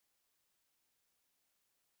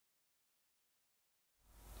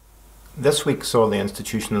This week saw the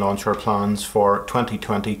institution launch our plans for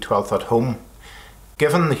 2020 12th at Home.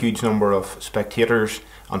 Given the huge number of spectators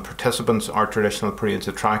and participants our traditional parades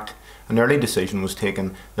attract, an early decision was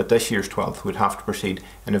taken that this year's 12th would have to proceed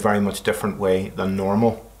in a very much different way than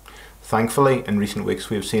normal. Thankfully, in recent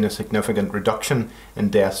weeks we have seen a significant reduction in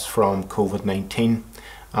deaths from COVID-19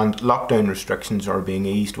 and lockdown restrictions are being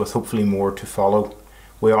eased, with hopefully more to follow.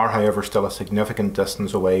 We are, however, still a significant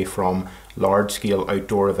distance away from large-scale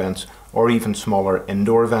outdoor events or even smaller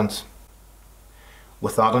indoor events.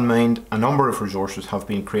 With that in mind, a number of resources have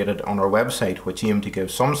been created on our website which aim to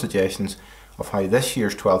give some suggestions of how this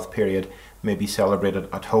year's 12th period may be celebrated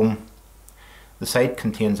at home. The site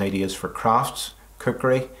contains ideas for crafts,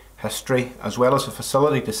 cookery, history, as well as a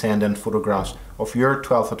facility to send in photographs of your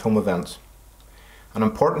 12th at Home events. An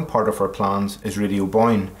important part of our plans is Radio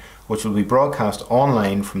Boyne, which will be broadcast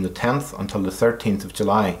online from the 10th until the 13th of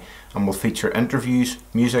July and will feature interviews,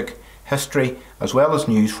 music, history, as well as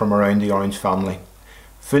news from around the Orange family.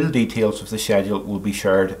 Full details of the schedule will be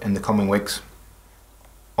shared in the coming weeks.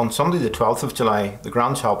 On Sunday the 12th of July, the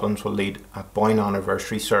Grand Chaplains will lead a Boyne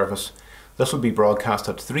Anniversary service. This will be broadcast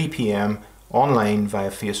at 3 p.m. online via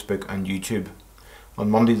Facebook and YouTube. On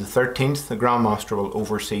Monday the 13th, the Grand Master will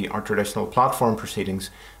oversee our traditional platform proceedings,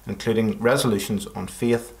 including resolutions on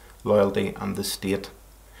faith, loyalty and the state.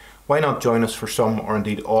 Why not join us for some or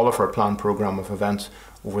indeed all of our planned programme of events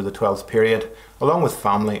over the 12th period, along with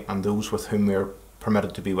family and those with whom we are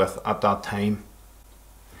permitted to be with at that time.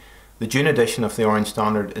 The June edition of the Orange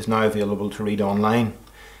Standard is now available to read online.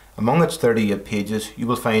 Among its 38 pages you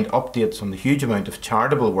will find updates on the huge amount of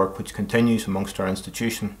charitable work which continues amongst our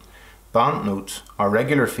institution, band notes, our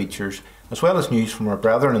regular features, as well as news from our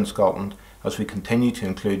brethren in Scotland as we continue to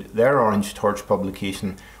include their Orange Torch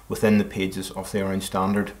publication within the pages of the Orange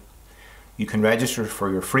Standard. You can register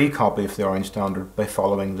for your free copy of the Orange Standard by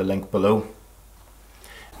following the link below.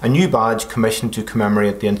 A new badge commissioned to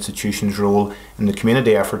commemorate the institution's role in the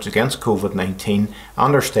community efforts against COVID-19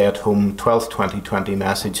 and our Stay at Home 12th 2020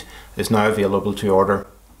 message is now available to order.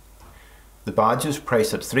 The badges,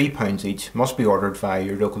 priced at £3 each, must be ordered via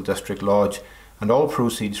your local district lodge, and all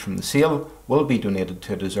proceeds from the sale will be donated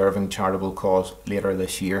to a deserving charitable cause later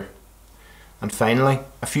this year. And finally,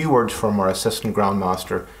 a few words from our Assistant Grand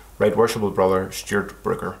Master, Right Worshipful Brother Stuart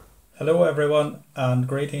Brooker. Hello everyone, and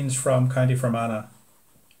greetings from County Fermanagh.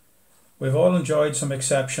 We've all enjoyed some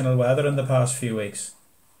exceptional weather in the past few weeks,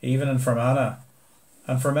 even in Fermanagh,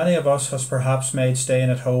 and for many of us has perhaps made staying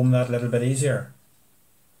at home that little bit easier.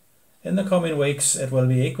 In the coming weeks, it will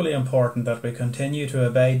be equally important that we continue to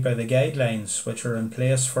abide by the guidelines which are in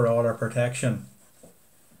place for all our protection.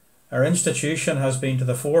 Our institution has been to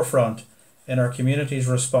the forefront in our community's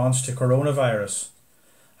response to coronavirus,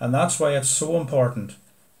 and that's why it's so important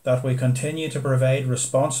that we continue to provide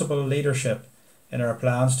responsible leadership in our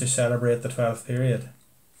plans to celebrate the 12th period.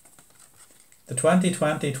 The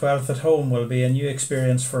 2020 12th at Home will be a new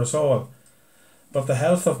experience for us all, but the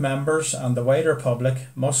health of members and the wider public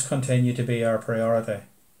must continue to be our priority.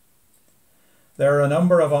 There are a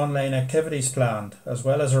number of online activities planned, as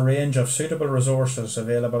well as a range of suitable resources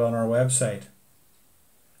available on our website.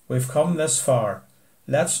 We've come this far.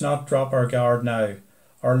 Let's not drop our guard now,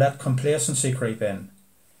 or let complacency creep in.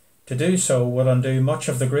 To do so would undo much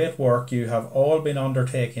of the great work you have all been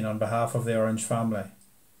undertaking on behalf of the Orange family.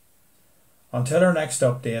 Until our next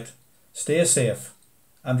update, stay safe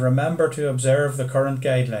and remember to observe the current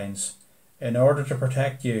guidelines in order to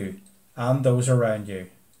protect you and those around you.